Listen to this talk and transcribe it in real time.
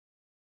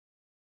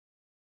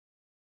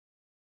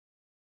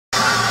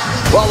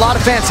Well, a lot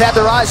of fans had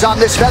their eyes on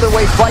this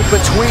featherweight fight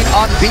between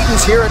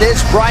unbeatens. Here it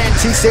is, Brian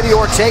T-City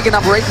Ortega,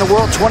 number 8 in the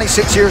world,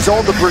 26 years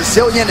old. The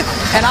Brazilian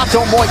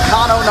Renato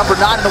Moicano, number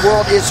 9 in the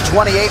world, is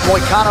 28.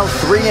 Moicano,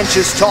 3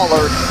 inches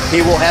taller. He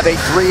will have a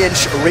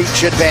 3-inch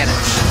reach advantage.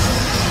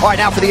 All right,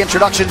 now for the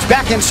introductions.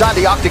 Back inside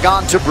the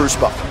octagon to Bruce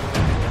Buck.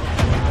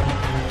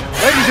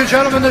 Ladies and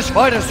gentlemen, this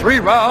fight is 3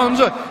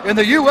 rounds in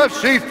the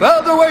UFC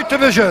featherweight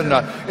division.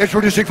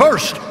 Introducing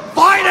first,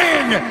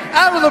 fighting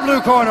out of the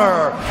blue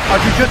corner, a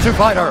jiu-jitsu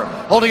fighter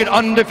holding an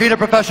undefeated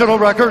professional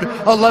record,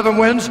 11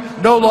 wins,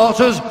 no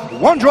losses,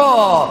 1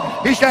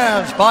 draw. He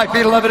stands 5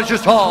 feet 11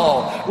 inches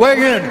tall,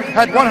 weighing in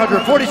at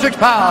 146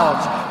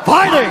 pounds.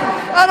 Fighting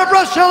out of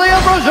Brasilia,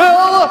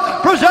 Brazil,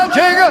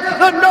 presenting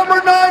the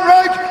number 9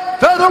 ranked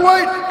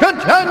featherweight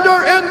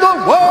contender in the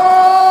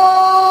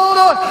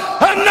world,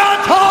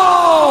 Renato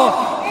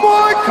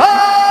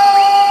Moicano!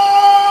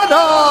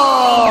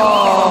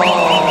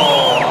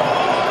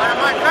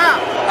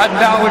 And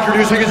now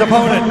introducing his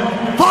opponent,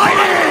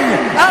 fighting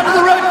out of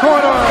the red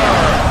corner,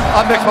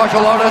 a mixed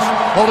martial artist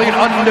holding an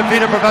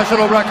undefeated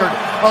professional record,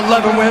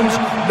 11 wins,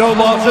 no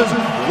losses,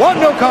 1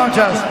 no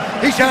contest.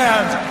 He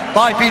stands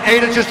 5 feet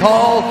 8 inches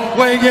tall,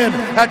 weighing in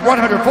at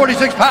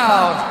 146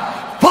 pounds.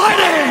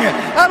 Fighting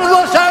out of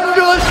Los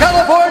Angeles,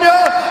 California,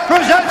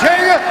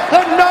 presenting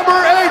the number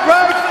 8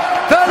 ranked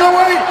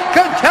featherweight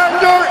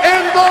contender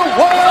in the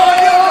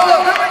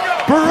world,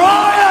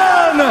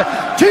 Brian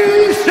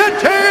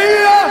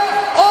T-City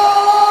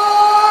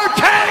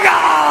Ortega!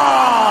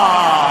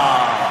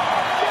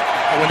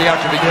 And when the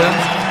action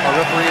begins, our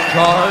referee in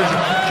charge,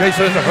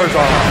 Jason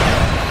Herzog.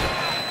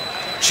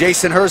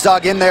 Jason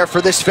Herzog in there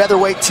for this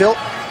featherweight tilt.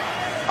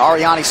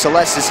 Ariane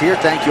Celeste is here.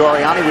 Thank you,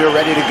 Ariane. We are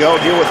ready to go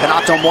here with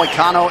Renato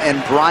Moicano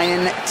and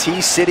Brian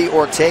T-City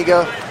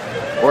Ortega.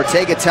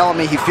 Ortega telling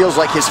me he feels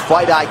like his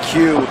fight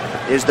IQ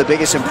is the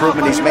biggest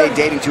improvement he's made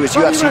dating to his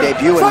UFC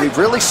debut, and we've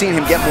really seen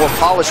him get more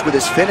polished with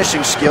his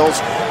finishing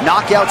skills.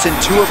 Knockouts in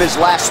 2 of his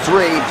last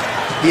 3.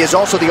 He is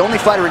also the only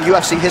fighter in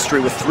UFC history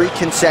with 3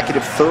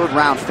 consecutive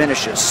third-round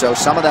finishes, so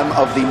some of them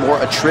of the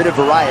more attritive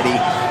variety.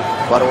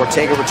 But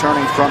Ortega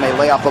returning from a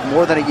layoff of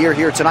more than a year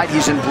here tonight.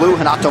 He's in blue,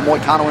 Renato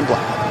Moicano in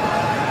black.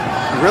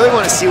 I really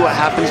want to see what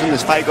happens when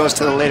this fight goes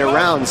to the later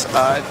rounds.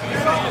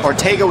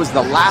 Ortega was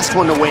the last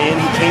one to weigh in.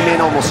 He came in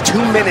almost 2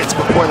 minutes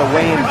before the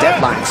weigh-in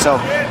deadline. So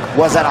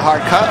was that a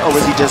hard cut, or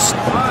was he just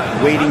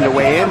waiting to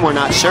weigh in? We're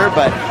not sure,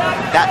 but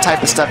that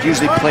type of stuff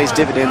usually plays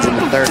dividends in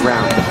the 3rd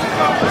round.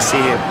 Let's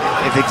see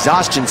if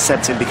exhaustion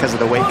sets in because of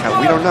the weight cut.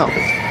 We don't know.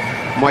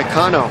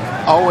 Moicano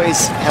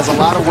always has a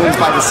lot of wins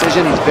by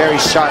decision. He's very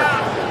sharp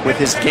with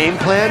his game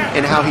plan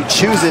and how he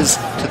chooses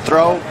to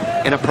throw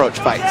and approach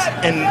fights.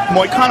 And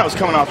Moicano is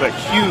coming off a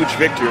huge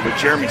victory over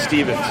Jeremy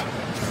Stephens.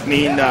 I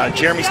mean,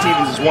 Jeremy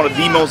Stephens is one of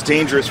the most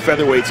dangerous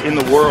featherweights in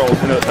the world,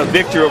 and a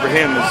victory over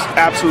him is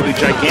absolutely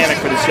gigantic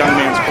for this young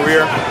man's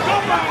career.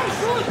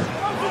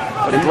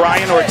 But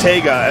Brian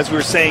Ortega, as we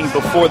were saying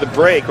before the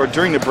break, or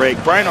during the break,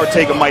 Brian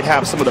Ortega might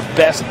have some of the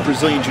best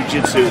Brazilian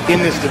Jiu-Jitsu in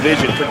this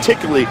division,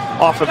 particularly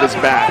off of his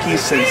back.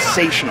 He's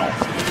sensational.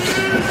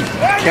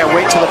 Can't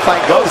wait till the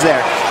fight goes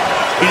there.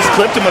 He's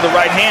clipped him with the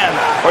right hand.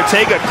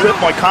 Ortega clipped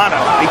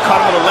Moicano. He caught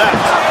him with the left.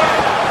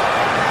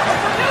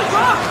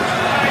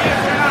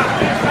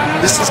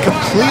 This is a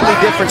completely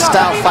different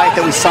style fight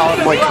that we saw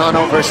with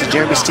Moicano versus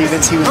Jeremy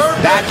Stephens. He was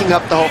backing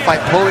up the whole fight,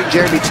 pulling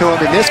Jeremy to him.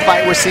 In this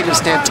fight, we're seeing him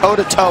stand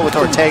toe-to-toe with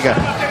Ortega.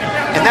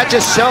 And that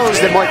just shows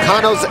that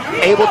Moicano's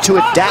able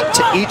to adapt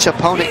to each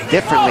opponent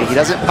differently. He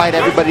doesn't fight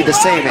everybody the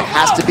same. It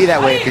has to be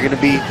that way if you're going to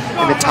be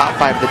in the top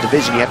 5 of the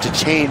division. You have to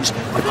change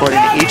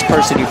according to each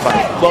person you fight.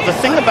 Well, the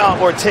thing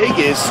about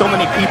Ortega is so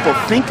many people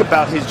think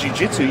about his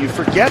jiu-jitsu. You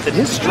forget that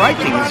his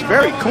striking is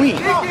very clean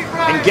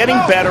and getting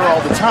better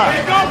all the time.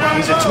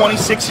 He's a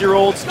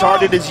 26-year-old,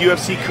 started his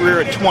UFC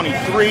career at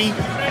 23,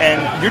 and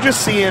you're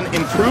just seeing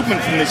improvement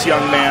from this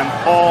young man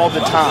all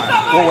the time.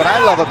 Well, what I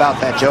love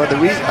about that, Joe,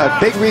 a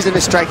big reason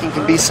his striking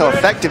can be so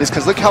effective is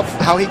because look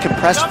how he can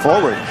press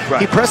forward.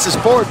 Right. He presses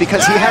forward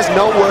because he has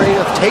no worry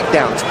of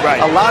takedowns.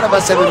 Right. A lot of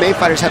us MMA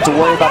fighters have to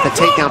worry about the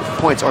takedown for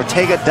points.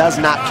 Ortega does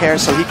not care,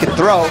 so he can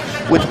throw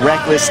with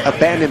reckless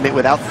abandonment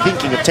without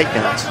thinking of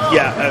takedowns.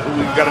 Yeah,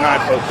 we've got an eye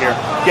poke here.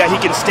 Yeah, he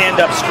can stand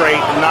up straight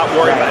and not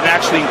worry about it, and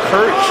actually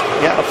encourage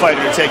a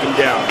fighter to take him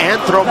down. And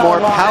throw more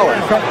power,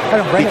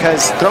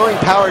 because throwing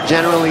power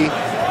generally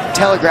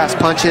telegraphs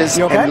punches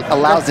and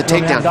allows the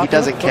takedown. He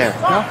doesn't care.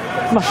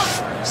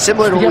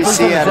 Similar to what we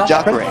see out of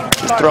Jacare.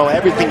 Just throw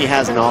everything he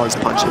has in all his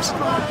punches.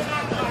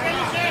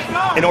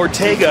 And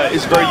Ortega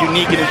is very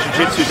unique in his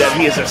jiu-jitsu that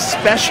he is a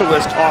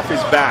specialist off his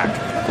back.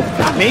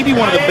 Maybe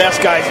one of the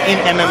best guys in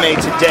MMA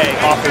today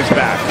off his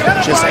back.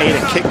 Just ate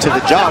a kick to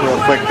the jaw real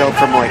quick though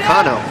from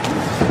Moicano.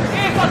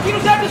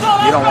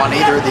 You don't want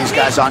either of these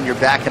guys on your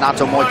back.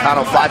 Renato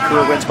Moicano, 5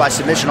 career wins by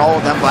submission, all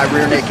of them by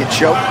rear naked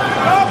choke.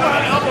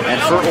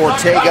 And for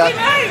Ortega,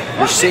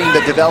 you're seeing the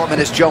development,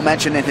 as Joe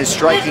mentioned, in his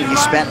striking. He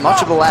spent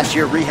much of the last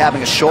year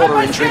rehabbing a shoulder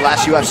injury.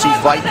 Last UFC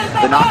fight,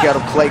 the knockout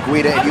of Clay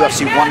Guida at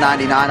UFC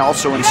 199,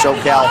 also in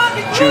SoCal,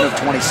 June of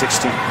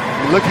 2016.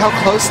 Look how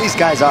close these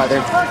guys are.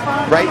 They're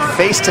right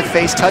face to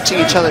face, touching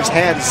each other's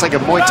hands. It's like a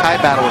Muay Thai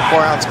battle with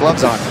 4-ounce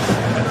gloves on.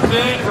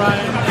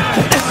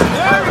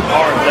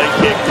 Hard leg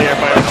kick there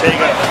by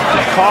Ortega.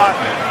 Caught.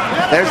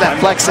 There's that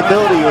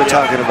flexibility you were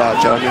talking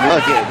about, Joe. I mean,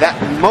 look, that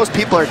most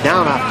people are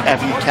down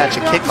after you catch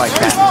a kick like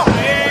that.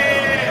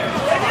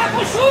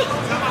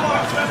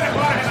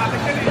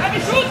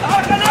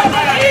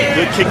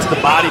 Good kick to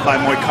the body by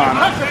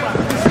Moicano.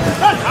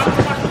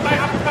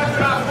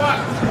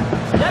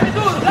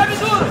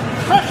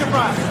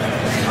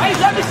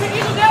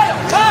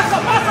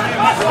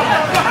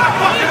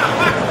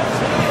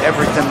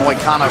 Everything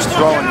Moicano's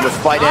throwing with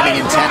fight-ending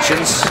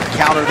intentions.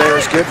 Counter there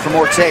is good from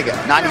Ortega.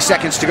 90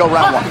 seconds to go,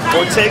 round one.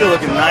 Ortega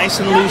looking nice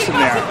and loose in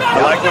there.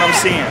 I like what I'm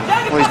seeing.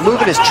 Well, he's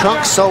moving his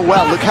trunk so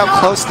well. Look how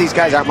close these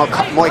guys are.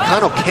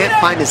 Moicano can't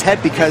find his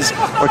head because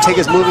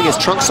Ortega's moving his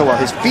trunk so well.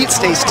 His feet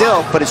stay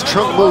still, but his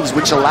trunk moves,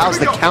 which allows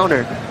the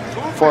counter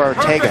for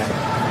Ortega.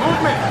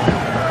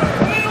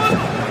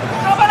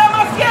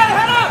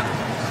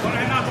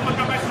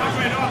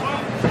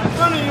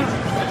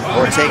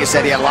 Ortega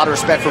said he had a lot of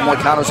respect for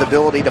Moicano's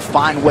ability to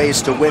find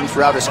ways to win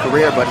throughout his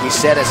career, but he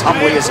said as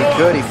humbly as he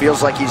could, he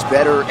feels like he's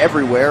better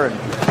everywhere. And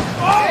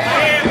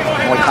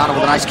Moicano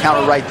with a nice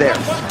counter right there.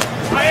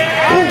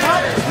 Ooh,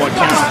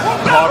 Moicano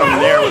caught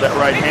him there with that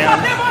right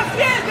hand.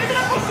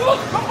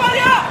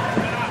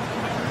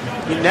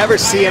 You never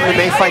see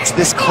MMA fights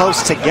this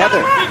close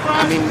together.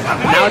 I mean,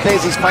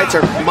 nowadays these fights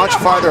are much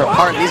farther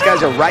apart, and these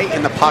guys are right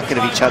in the pocket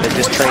of each other,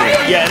 just training.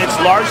 Yeah, and it's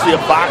largely a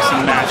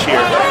boxing match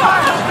here.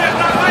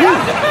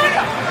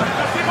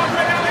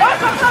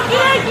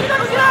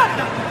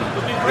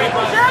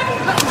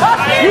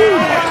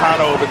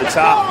 Moicano over the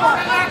top.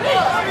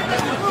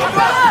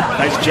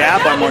 Nice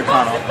jab by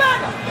Moicano.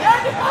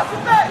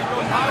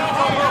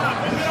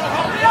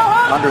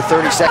 Under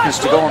 30 seconds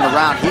to go in the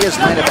round. He has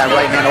landed that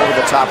right hand over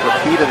the top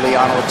repeatedly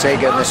on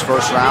Ortega in this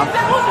first round.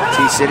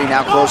 T-City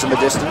now closing the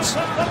distance.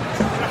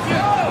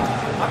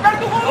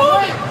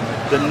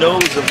 The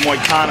nose of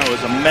Moicano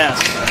is a mess.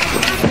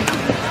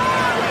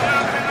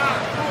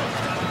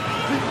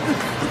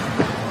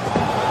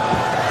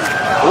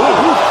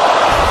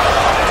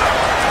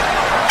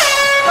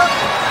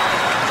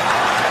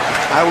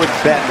 I would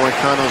bet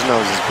Moicano's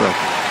nose is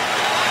broken.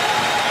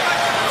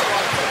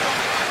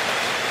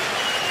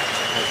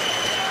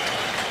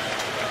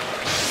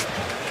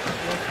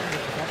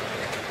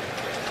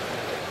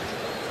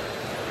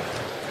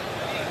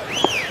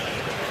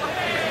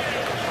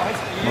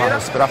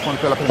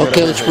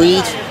 Okay, let's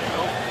breathe.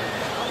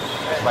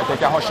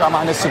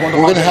 We're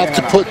going to have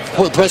to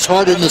press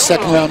harder in the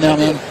second round now,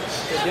 man.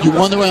 You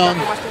won the round.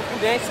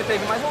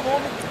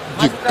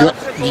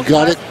 You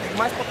got it.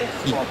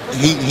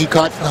 He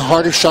caught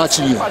harder shots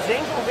than you.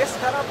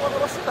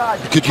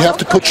 Because you have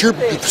to put your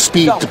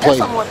speed to play.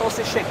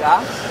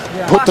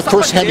 Put the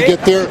first hand to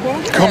get there,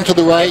 come to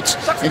the right,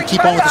 and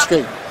keep on with the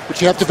straight. But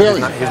you have to vary.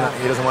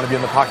 He doesn't want to be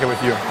in the pocket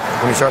with you.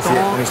 When he starts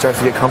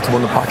to get comfortable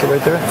in the pocket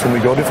right there, so when we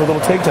go to for a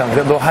little takedown,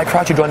 that little high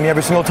crouch you do on me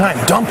every single time.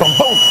 Dump him,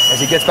 boom! As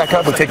he gets back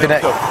up, we take the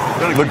neck.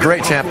 Look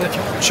great, champ.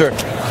 Sure.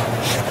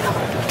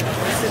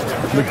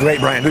 Look great,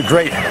 Brian. Look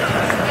great.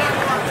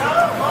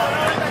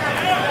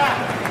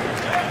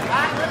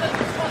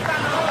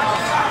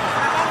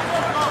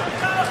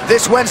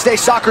 This Wednesday,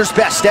 soccer's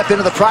best step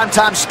into the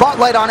primetime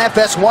spotlight on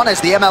FS1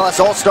 as the MLS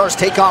All-Stars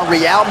take on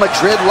Real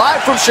Madrid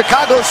live from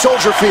Chicago's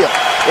Soldier Field.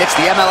 It's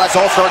the MLS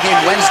All-Star game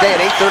Wednesday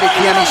at 8:30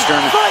 p.m.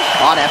 Eastern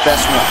on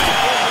FS1.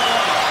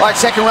 All right,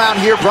 second round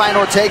here. Brian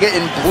Ortega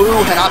in blue.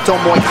 Renato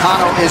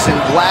Moicano is in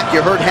black.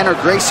 You heard Henner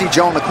Gracie,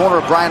 Joe, in the corner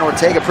of Brian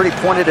Ortega. Pretty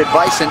pointed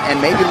advice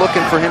and maybe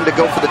looking for him to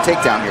go for the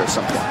takedown here at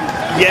some point.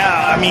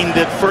 Yeah, I mean,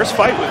 the first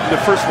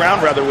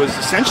round was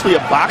essentially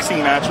a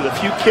boxing match with a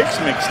few kicks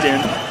mixed in,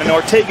 and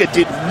Ortega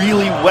did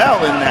really well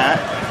in that.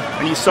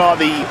 And you saw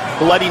the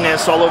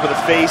bloodiness all over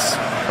the face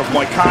of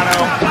Moicano.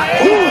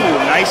 Ooh,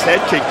 nice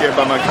head kick there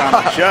by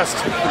Moicano. Just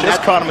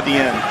caught him at the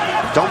end.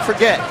 Don't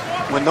forget,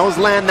 when those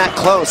land that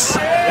close,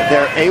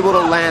 they're able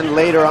to land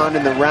later on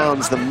in the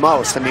rounds the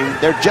most. I mean,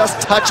 they're just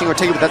touching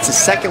Ortega, but that's the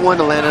second one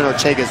to land on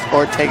Ortega's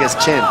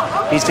chin.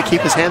 He needs to keep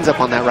his hands up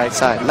on that left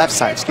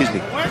side, excuse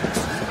me.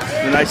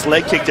 A nice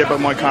leg kick there by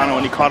Moicano,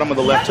 and he caught him with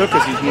a left hook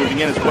as he's moving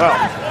in as well.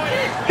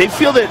 They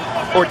feel that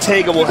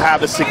Ortega will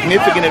have a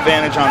significant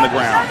advantage on the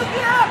ground.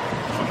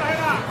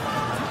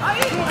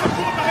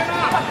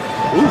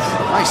 Oof,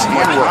 nice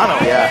Moicano,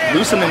 yeah,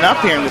 loosening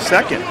up here in the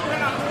second.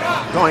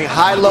 Going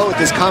high-low with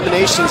his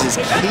combinations is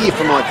key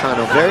for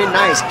Moicano. Very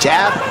nice.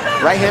 Jab,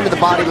 right hand to the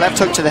body, left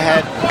hook to the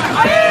head.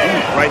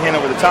 Right hand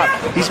over the top.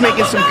 He's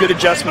making some good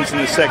adjustments in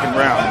the second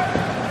round.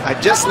 I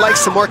just like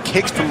some more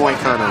kicks from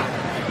Moicano.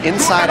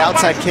 Inside,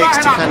 outside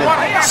kicks to kind of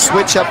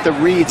switch up the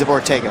reads of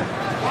Ortega.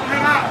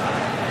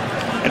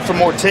 And from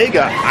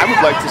Ortega, I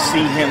would like to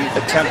see him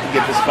attempt to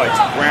get this fight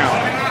to the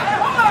ground.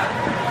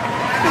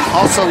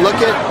 Also, look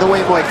at the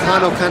way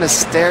Moicano kind of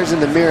stares in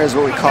the mirror is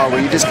what we call,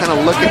 where you just kind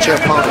of look at your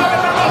opponent.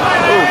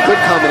 Oh,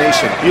 good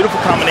combination. Beautiful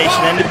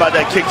combination ended by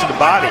that kick to the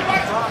body.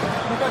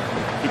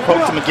 He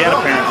poked him again,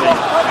 apparently.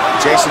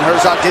 Jason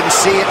Herzog didn't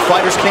see it.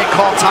 Fighters can't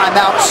call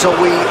timeout, so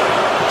we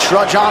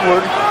trudge onward.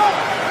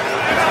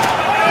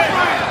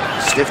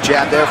 Stiff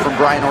jab there from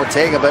Brian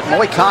Ortega, but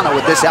Moicano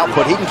with this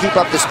output, he can keep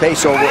up this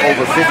pace over 15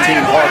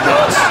 hard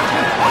minutes.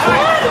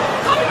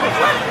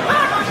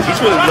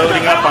 He's really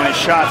loading up on his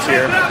shots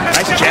here.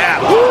 Nice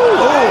jab.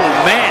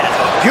 Oh, man.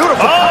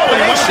 Beautiful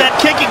and look at that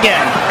kick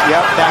again.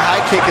 Yep, that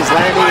high kick is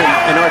landing,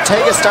 and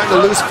Ortega's starting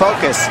to lose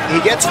focus. He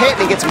gets hit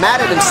and he gets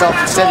mad at himself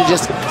instead of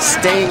just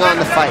staying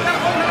on the fight.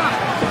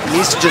 He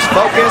needs to just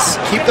focus,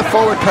 keep the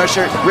forward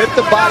pressure, rip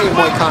the body of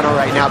Moicano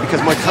right now,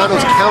 because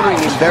Moicano's countering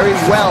him very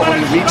well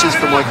when he reaches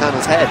for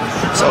Moicano's head.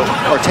 So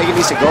Ortega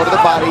needs to go to the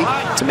body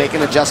to make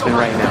an adjustment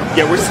right now.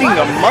 Yeah, we're seeing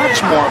a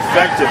much more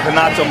effective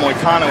Renato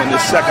Moicano in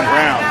this second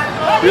round.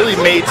 Really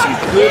made some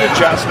good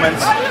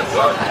adjustments.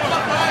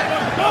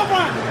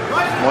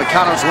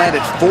 Moicano's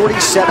landed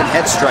 47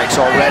 head strikes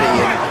already,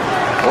 and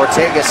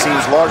Ortega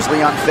seems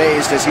largely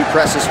unfazed as he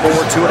presses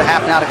forward.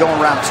 2.5 now to go in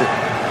round 2.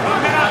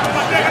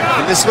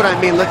 And this is what I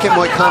mean. Look at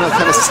Moicano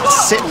kind of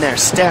sitting there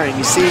staring.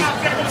 You see,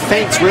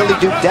 feints really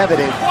do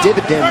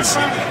dividends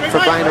for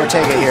Brian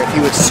Ortega here. If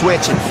he would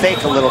switch and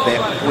fake a little bit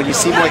when you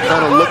see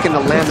Moicano looking to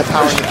land the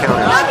power in the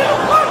counters.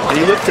 And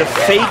he looked to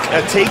fake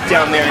a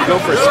takedown there and go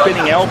for a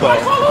spinning elbow.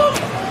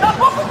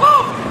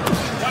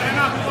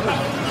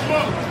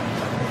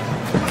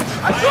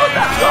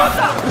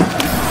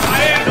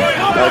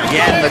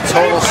 Again, the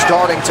total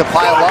starting to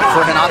pile up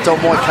for Renato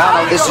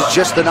Moicano. This is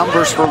just the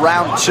numbers for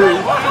round 2.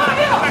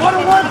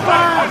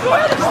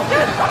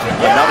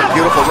 Another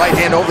beautiful right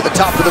hand over the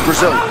top of the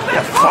Brazilian.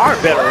 Yeah, far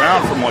better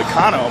round for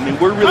Moicano. I mean,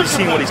 we're really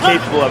seeing what he's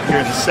capable of here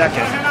in the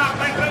second.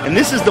 And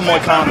this is the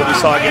Moicano that we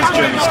saw against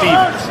Jeremy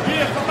Stephens.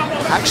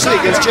 Actually,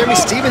 against Jeremy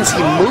Stephens,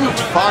 he moved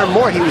far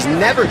more. He was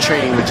never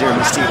training with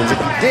Jeremy Stephens.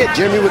 If he did,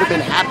 Jeremy would have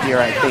been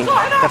happier, I think.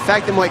 The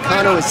fact that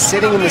Moicano is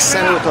sitting in the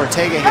center with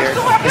Ortega here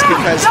is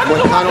because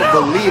Moicano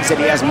believes that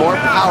he has more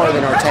power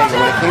than Ortega.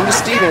 When it came to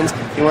Stephens,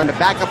 he wanted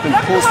to back up and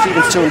pull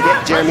Stephens to and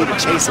get Jeremy to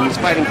chase him. He's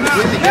fighting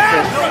completely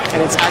different,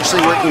 and it's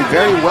actually working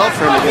very well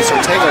for him against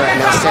Ortega right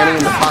now, standing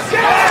in the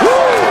pocket.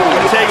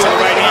 Ortega with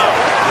right hand.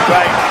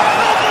 Right.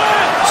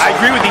 I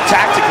agree with you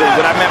tactically.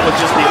 What I meant was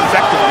just the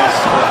effectiveness.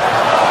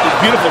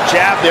 Beautiful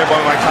jab there by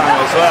Moicano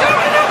as well.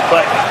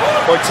 But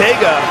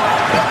Ortega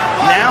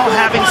now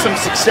having some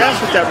success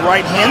with that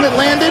right hand that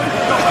landed.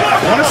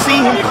 I want to see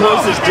him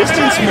close his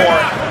distance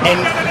more and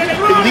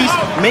at least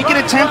make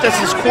an attempt, as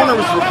his corner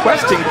was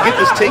requesting, to get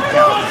this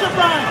takedown.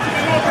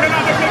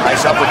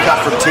 Nice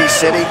uppercut from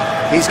T-City.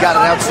 He's got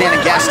an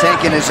outstanding gas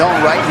tank in his own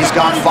right. He's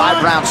gone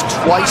 5 rounds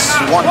twice,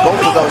 won both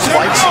of those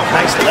fights.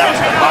 Nice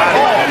left to the body.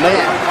 Oh,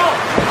 man.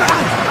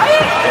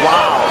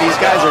 Wow, these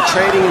guys are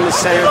trading in the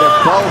center.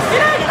 They're both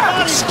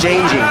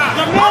exchanging.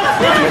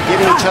 They're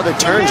giving each other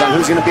turns on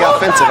who's going to be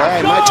offensive. All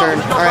right, my turn.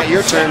 All right,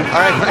 your turn.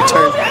 All right, my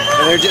turn.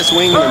 And they're just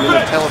winging them in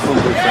the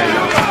telephone booth right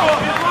now.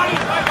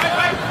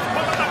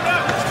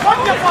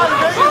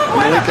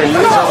 And look, their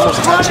knees are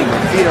almost touching.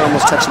 Their feet are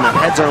almost touching. Their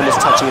heads are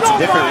almost touching. It's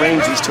a different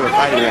range these two are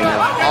fighting right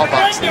now. All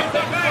boxing.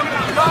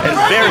 And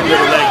very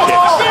little leg kicks.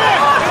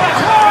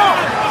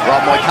 Well,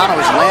 Moicano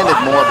has landed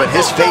more, but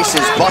his face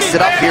is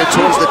busted up here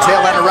towards the tail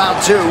end of round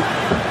 2. The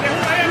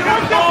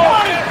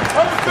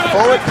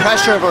forward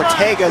pressure of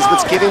Ortega is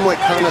what's giving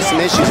Moicano some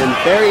issues, and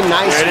very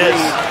nice read.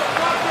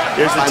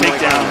 There's the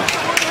takedown.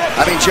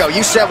 I mean, Joe,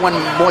 you said when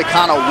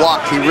Moicano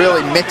walked, he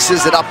really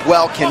mixes it up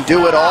well, can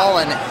do it all,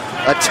 and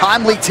a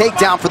timely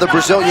takedown for the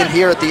Brazilian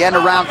here at the end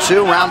of round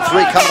 2. Round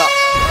 3 coming up.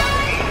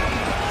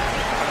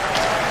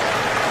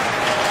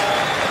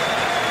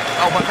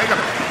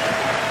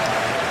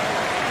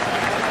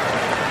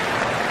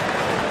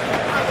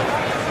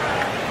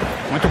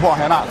 Muito bom,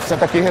 Renato.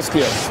 Senta aqui e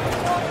respira.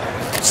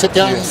 Sit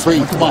down and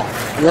breathe. Come on.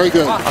 Very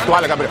good. A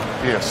toalha, Gabriel.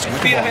 Isso.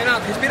 Respira,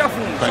 Renato. Respira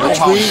fundo. Tá Let's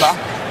em breathe. tá?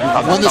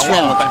 Won this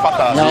round. Tá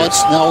empatado. Now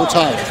we're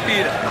tied.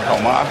 Respira.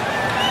 Calma.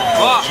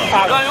 Ó,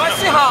 ganhou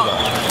esse round.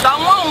 Tá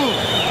 1 a 1.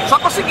 Só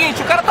que é o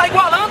seguinte, o cara tá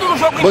igualando no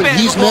jogo em But pé.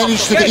 he's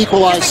managed to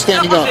equalize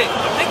standing up. Tem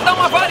que dar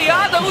uma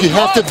variada no You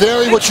jogo. have to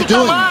vary what you're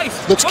doing.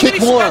 Let's kick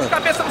more.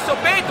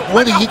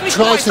 When he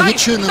tries to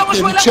hit you in the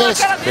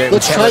chest,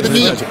 let's try the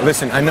knee.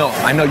 Listen, I know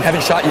you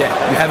haven't shot yet.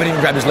 You haven't even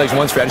grabbed his legs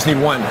once, I just need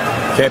one.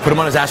 Okay, put him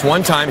on his ass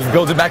one time. If he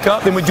builds it back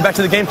up, then we get back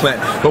to the game plan.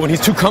 But when he's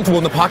too comfortable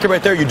in the pocket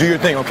right there, you do your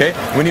thing, okay?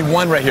 We need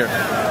one right here.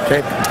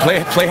 Okay,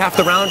 play half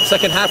the round.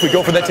 Second half, we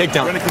go for that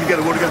takedown.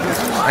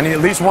 I need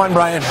at least one,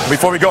 Brian,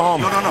 before we go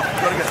home. No. Go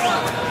together.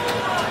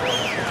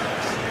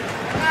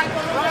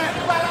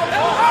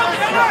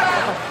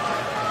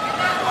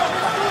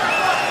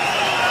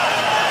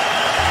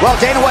 Well,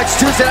 Dana White's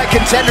Tuesday Night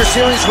Contender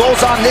Series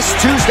rolls on this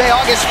Tuesday,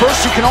 August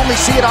 1st. You can only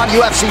see it on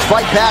UFC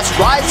Fight Pass.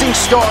 Rising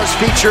stars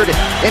featured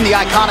in the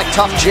iconic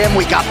Tough Gym.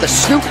 We got the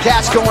Snoop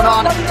cast going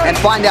on, and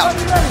find out,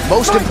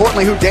 most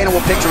importantly, who Dana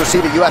will pick to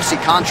receive a UFC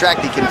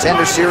contract. The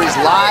Contender Series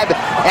live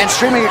and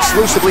streaming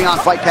exclusively on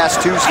Fight Pass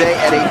Tuesday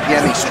at 8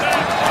 p.m. Eastern.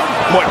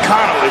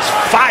 Moicano is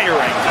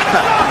firing.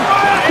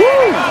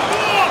 Woo!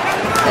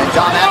 And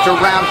Dom, after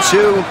round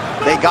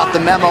 2, they got the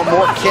memo.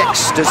 More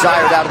kicks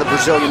desired out of the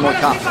Brazilian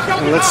Moicano.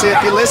 Let's see if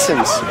he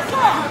listens.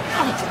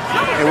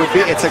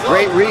 It's a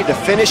great read to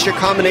finish your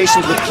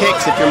combinations with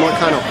kicks if you're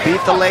Moicano. Beat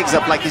the legs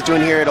up like he's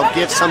doing here. It'll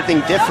give something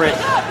different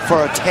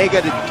for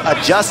Ortega to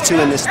adjust to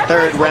in this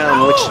 3rd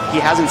round, which he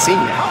hasn't seen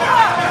yet.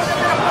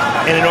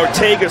 And in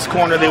Ortega's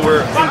corner, they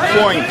were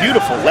imploring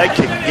beautiful leg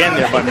kick again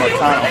there by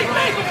Moicano.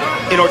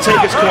 In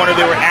Ortega's corner,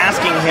 they were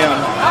asking him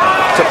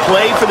to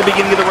play for the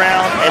beginning of the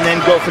round and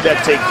then go for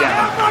that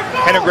takedown.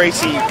 Henry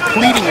Gracie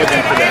pleading with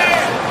him for that.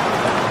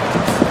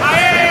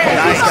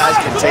 These guys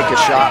can take a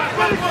shot.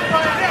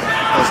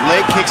 Those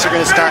leg kicks are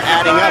going to start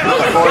adding up with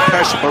the forward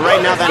pressure, but right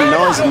now that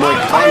nose of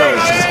Moicano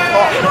is just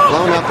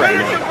blown up right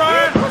now.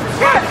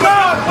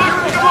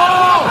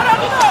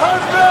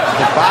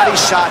 The body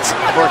shots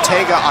of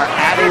Ortega are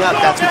adding up.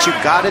 That's what you've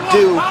got to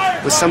do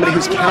with somebody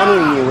who's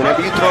countering you.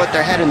 Whenever you throw at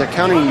their head and they're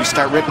countering you, you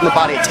start ripping the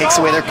body. It takes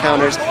away their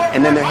counters,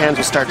 and then their hands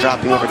will start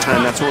dropping over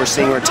time. That's what we're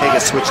seeing Ortega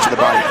switch to the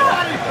body.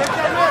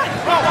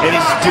 And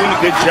he's doing a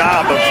good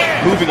job of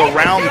moving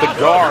around the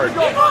guard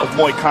of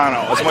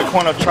Moicano. As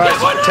Moicano tries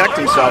to protect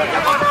himself,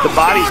 the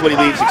body's what he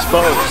leaves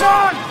exposed.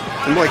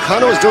 And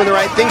Moicano is doing the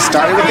right thing,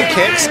 starting with the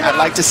kicks. I'd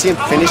like to see him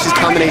finish his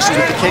combinations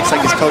with the kicks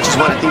like his coaches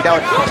want. I think that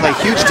would play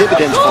huge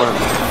dividends for him.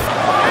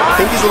 I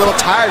think he's a little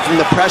tired from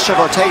the pressure of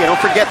Ortega. Don't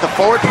forget, the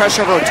forward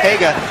pressure of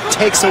Ortega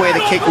takes away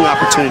the kicking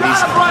opportunities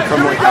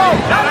from Moicano.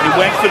 He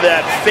went for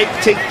that fake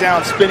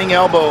takedown spinning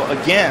elbow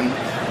again.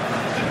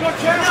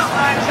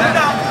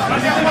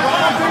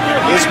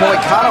 Is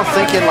Moicano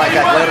thinking like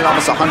I've landed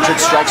almost 100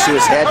 strikes to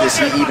his head? Does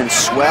he even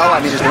swell?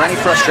 I mean, is there any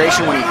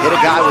frustration when you hit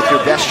a guy with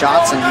your best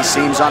shots and he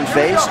seems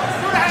unfazed?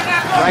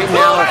 Right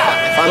now, if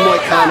I'm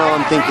Moicano,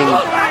 I'm thinking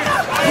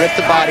rip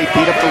the body,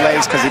 beat up the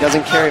legs, because he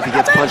doesn't care if he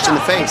gets punched in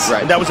the face.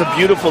 Right. That was a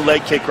beautiful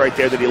leg kick right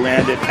there that he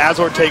landed. As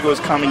Ortega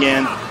was coming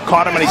in,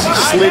 caught him and he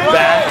slid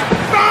back.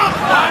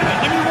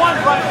 Give me one,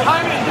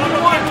 Brian. Give me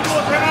one.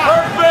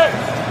 Perfect.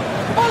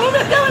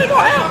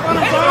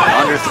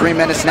 Under 3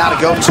 minutes now to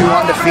go. 2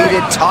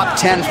 undefeated, top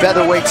 10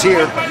 featherweights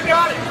here.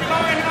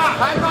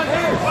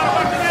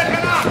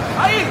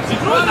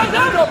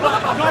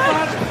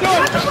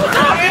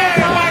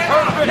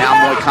 Now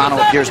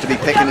Moicano appears to be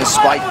picking his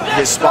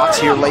spots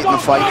here late in the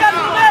fight.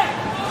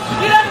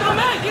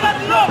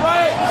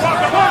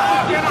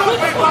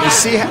 You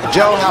see,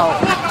 Joe, how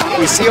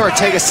we see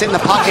Ortega sit in the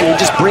pocket and he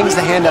just brings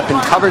the hand up and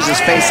covers his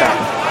face up.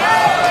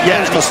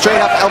 Yeah, go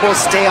straight up,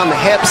 elbows stay on the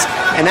hips,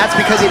 and that's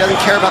because he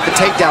doesn't care about the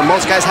takedown.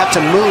 Most guys have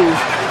to move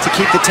to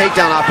keep the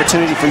takedown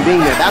opportunity from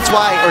being there. That's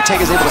why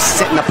Ortega's able to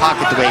sit in the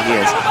pocket the way he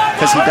is,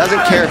 because he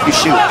doesn't care if you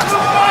shoot.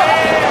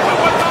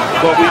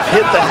 Well, we've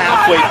hit the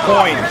halfway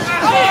point,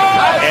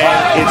 and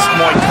it's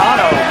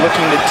Moicano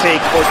looking to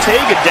take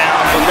Ortega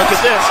down, but look at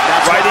this,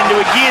 right into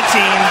a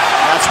guillotine.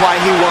 That's why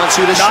he wants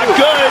you to shoot. Not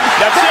good.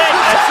 That's it.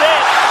 That's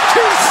it.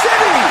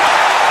 T-City!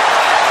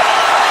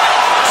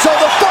 So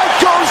the fight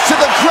goes to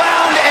the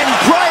ground, and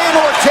Brian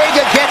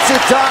Ortega gets it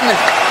done.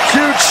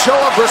 Huge show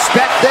of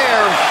respect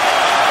there.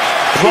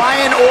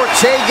 Brian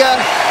Ortega,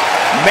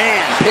 man,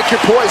 pick your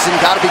poison,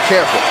 gotta be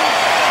careful.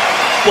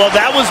 Well,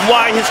 that was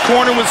why his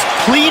corner was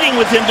pleading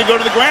with him to go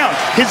to the ground.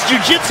 His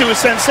jiu-jitsu is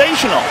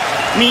sensational.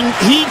 I mean,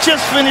 he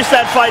just finished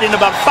that fight in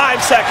about 5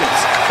 seconds.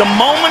 The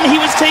moment he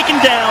was taken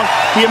down,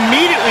 he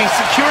immediately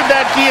secured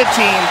that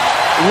guillotine,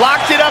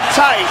 locked it up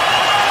tight.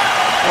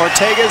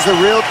 Ortega's the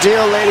real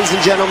deal, ladies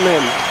and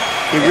gentlemen.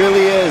 He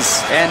really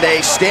is. And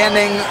a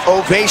standing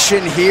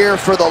ovation here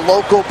for the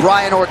local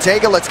Brian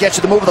Ortega. Let's get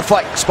you the move of the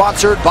fight.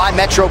 Sponsored by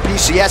Metro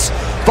PCS.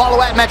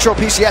 Follow at Metro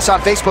PCS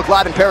on Facebook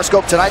Live and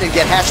Periscope tonight and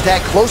get hashtag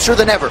closer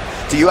than ever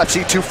to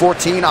UFC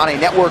 214 on a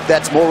network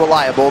that's more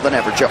reliable than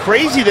ever. Joe.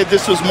 Crazy that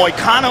this was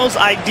Moicano's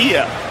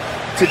idea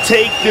to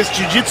take this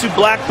jiu-jitsu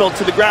black belt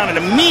to the ground and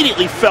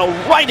immediately fell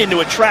right into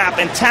a trap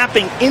and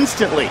tapping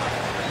instantly.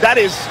 That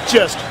is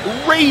just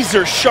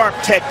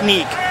razor-sharp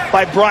technique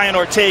by Brian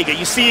Ortega.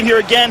 You see it here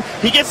again.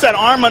 He gets that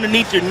arm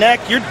underneath your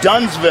neck. You're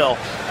Dunsville.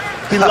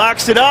 He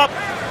locks it up,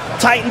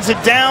 tightens it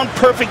down,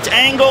 perfect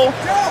angle,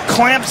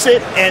 clamps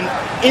it, and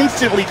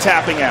instantly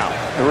tapping out.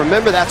 And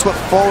remember, that's what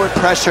forward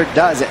pressure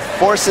does. It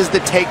forces the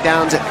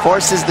takedowns. It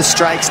forces the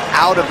strikes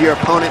out of your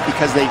opponent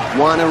because they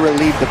want to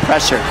relieve the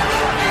pressure.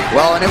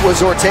 Well, and it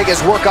was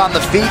Ortega's work on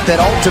the feet that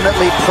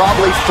ultimately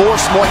probably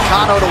forced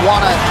Moicano to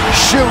want to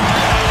shoot.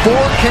 4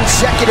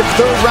 consecutive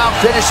third-round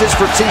finishes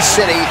for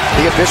T-City.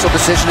 The official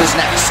decision is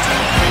next.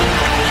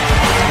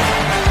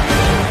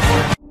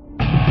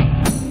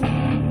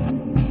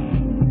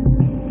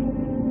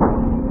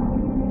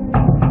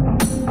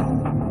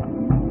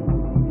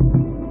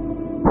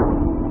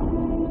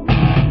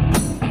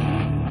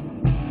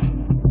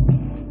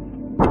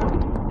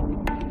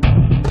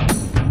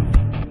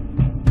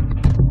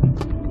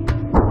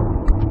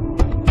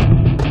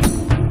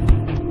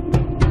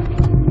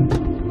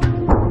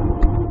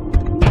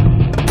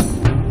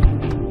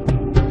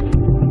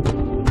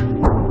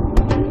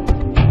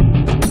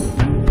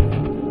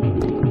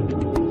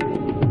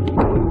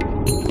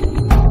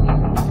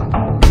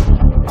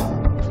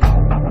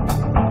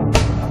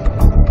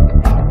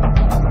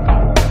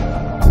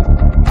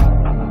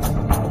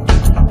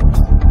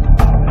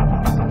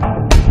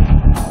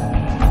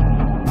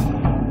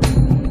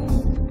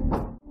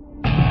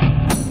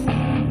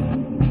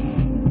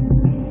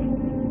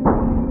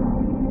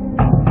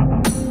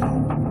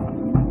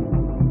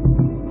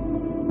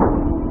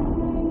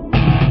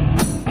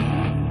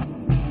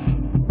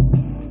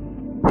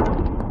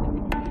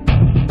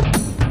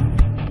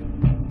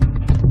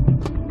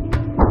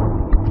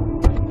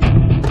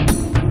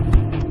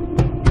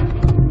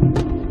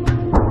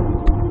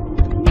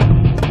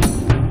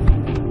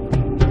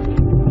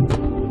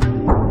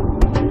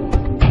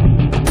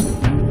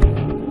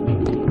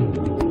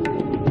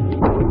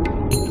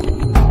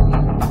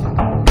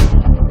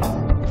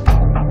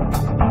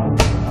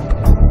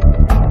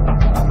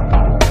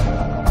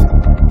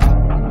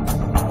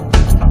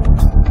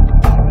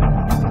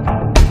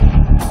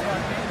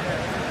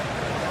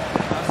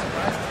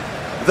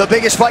 The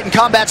biggest fight in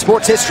combat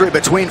sports history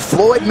between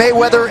Floyd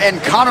Mayweather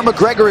and Conor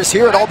McGregor is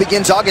here. It all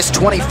begins August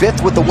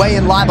 25th with the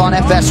weigh-in live on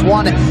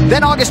FS1.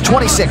 Then August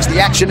 26th,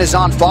 the action is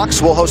on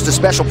Fox. We'll host a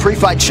special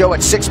pre-fight show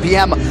at 6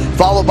 p.m.,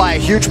 followed by a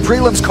huge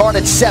prelims card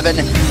at 7.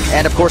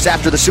 And of course,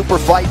 after the super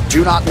fight,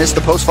 do not miss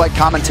the post-fight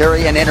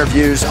commentary and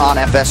interviews on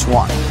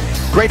FS1.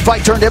 Great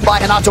fight turned in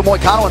by Renato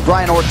Moicano and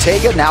Brian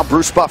Ortega. Now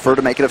Bruce Buffer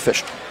to make it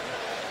official.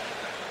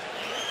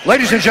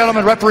 Ladies and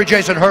gentlemen, referee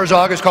Jason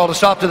Herzog has called a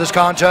stop to this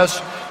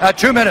contest at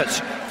 2 minutes,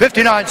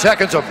 59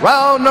 seconds of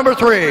round number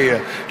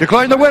 3.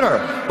 Declaring the winner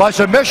by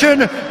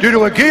submission due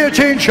to a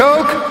guillotine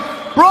choke,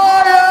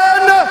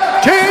 Brian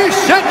T.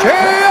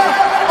 City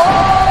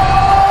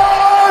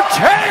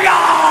Ortega!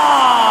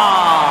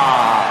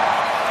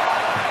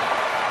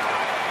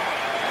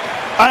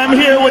 I'm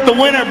here with the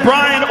winner,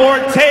 Brian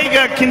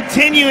Ortega,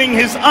 continuing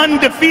his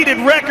undefeated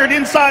record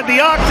inside the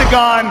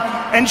octagon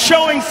and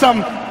showing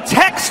some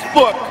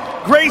textbook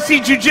Gracie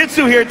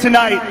Jiu-Jitsu here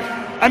tonight.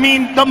 I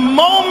mean, the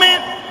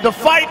moment the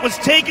fight was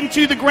taken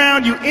to the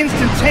ground, you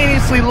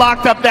instantaneously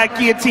locked up that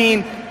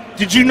guillotine.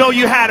 Did you know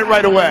you had it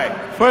right away?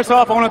 First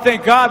off, I want to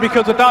thank God,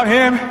 because without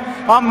him,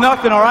 I'm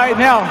nothing, all right?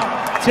 Now,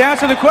 to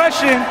answer the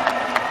question,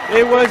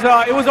 it was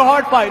a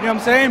hard fight, you know what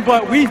I'm saying?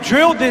 But we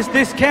drilled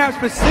this camp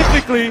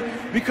specifically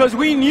because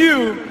we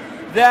knew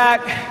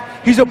that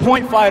he's a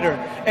point fighter.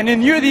 And then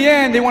near the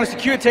end, they want to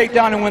secure a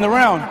takedown and win the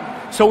round.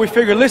 So we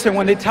figured, listen,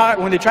 when they try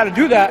to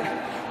do that,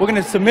 we're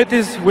going to submit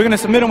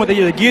him with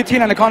either a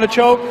guillotine, anaconda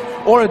choke,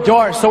 or a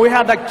dart. So we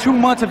had like 2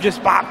 months of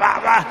just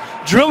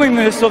drilling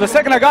this. So the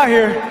second I got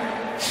here,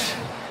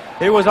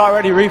 it was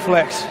already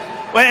reflex.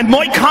 And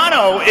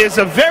Moicano is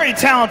a very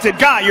talented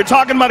guy. You're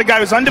talking about a guy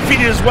who's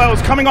undefeated as well,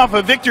 who's coming off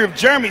a victory of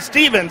Jeremy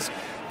Stevens.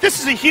 This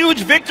is a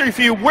huge victory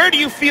for you. Where do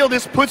you feel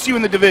this puts you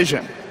in the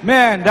division?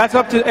 Man, that's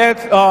up to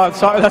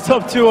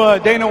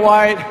Dana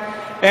White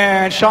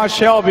and Sean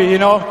Shelby. You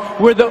know,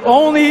 we were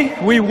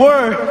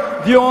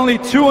the only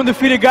 2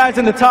 undefeated guys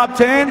in the top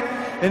 10,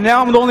 and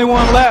now I'm the only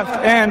one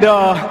left. And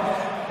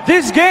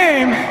this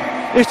game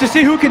is to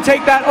see who can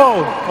take that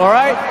O, all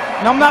right?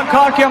 And I'm not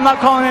cocky, I'm not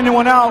calling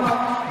anyone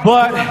out,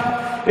 but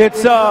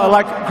it's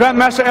like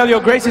Grandmaster Elio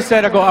Gracie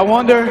said, I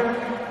wonder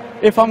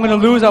if I'm gonna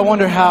lose, I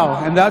wonder how.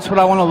 And that's what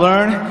I wanna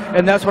learn,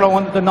 and that's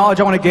what the knowledge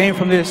I wanna gain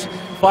from this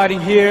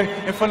fighting here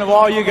in front of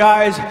all you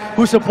guys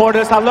who support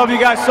us. I love you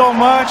guys so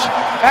much.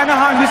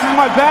 Anaheim, this is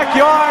my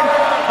backyard.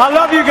 I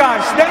love you guys.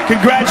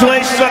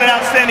 Congratulations on an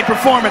outstanding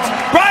performance.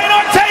 Brian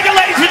Ortega,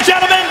 ladies and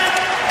gentlemen.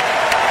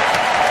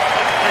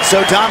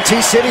 So Dom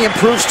T. City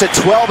improves to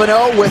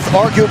 12-0 with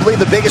arguably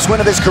the biggest win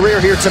of his career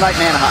here tonight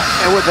in Anaheim.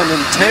 And with an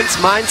intense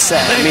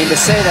mindset. I mean, to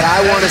say that I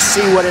want to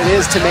see what it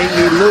is to make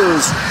me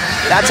lose,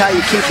 that's how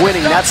you keep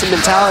winning. That's the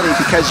mentality,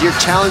 because you're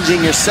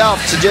challenging yourself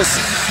to just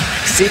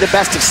see the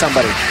best of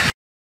somebody.